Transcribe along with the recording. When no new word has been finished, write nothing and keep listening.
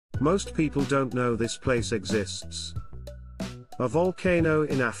Most people don't know this place exists. A volcano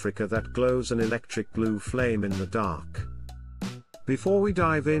in Africa that glows an electric blue flame in the dark. Before we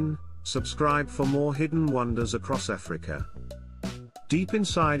dive in, subscribe for more hidden wonders across Africa. Deep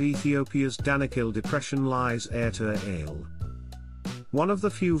inside Ethiopia's Danakil Depression lies Erta Ale, one of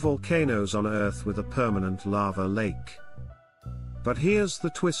the few volcanoes on Earth with a permanent lava lake. But here's the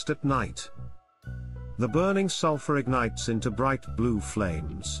twist: at night, the burning sulfur ignites into bright blue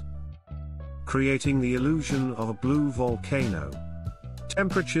flames, creating the illusion of a blue volcano.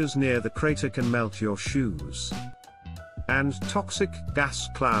 Temperatures near the crater can melt your shoes, and toxic gas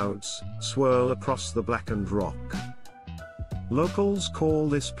clouds swirl across the blackened rock. Locals call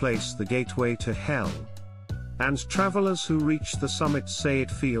this place the gateway to hell, and travelers who reach the summit say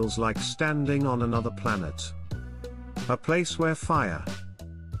it feels like standing on another planet. A place where fire,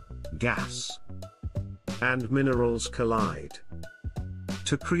 gas, and minerals collide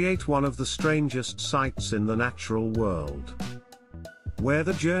to create one of the strangest sights in the natural world, where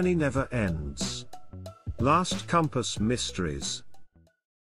the journey never ends. Last Compass Mysteries.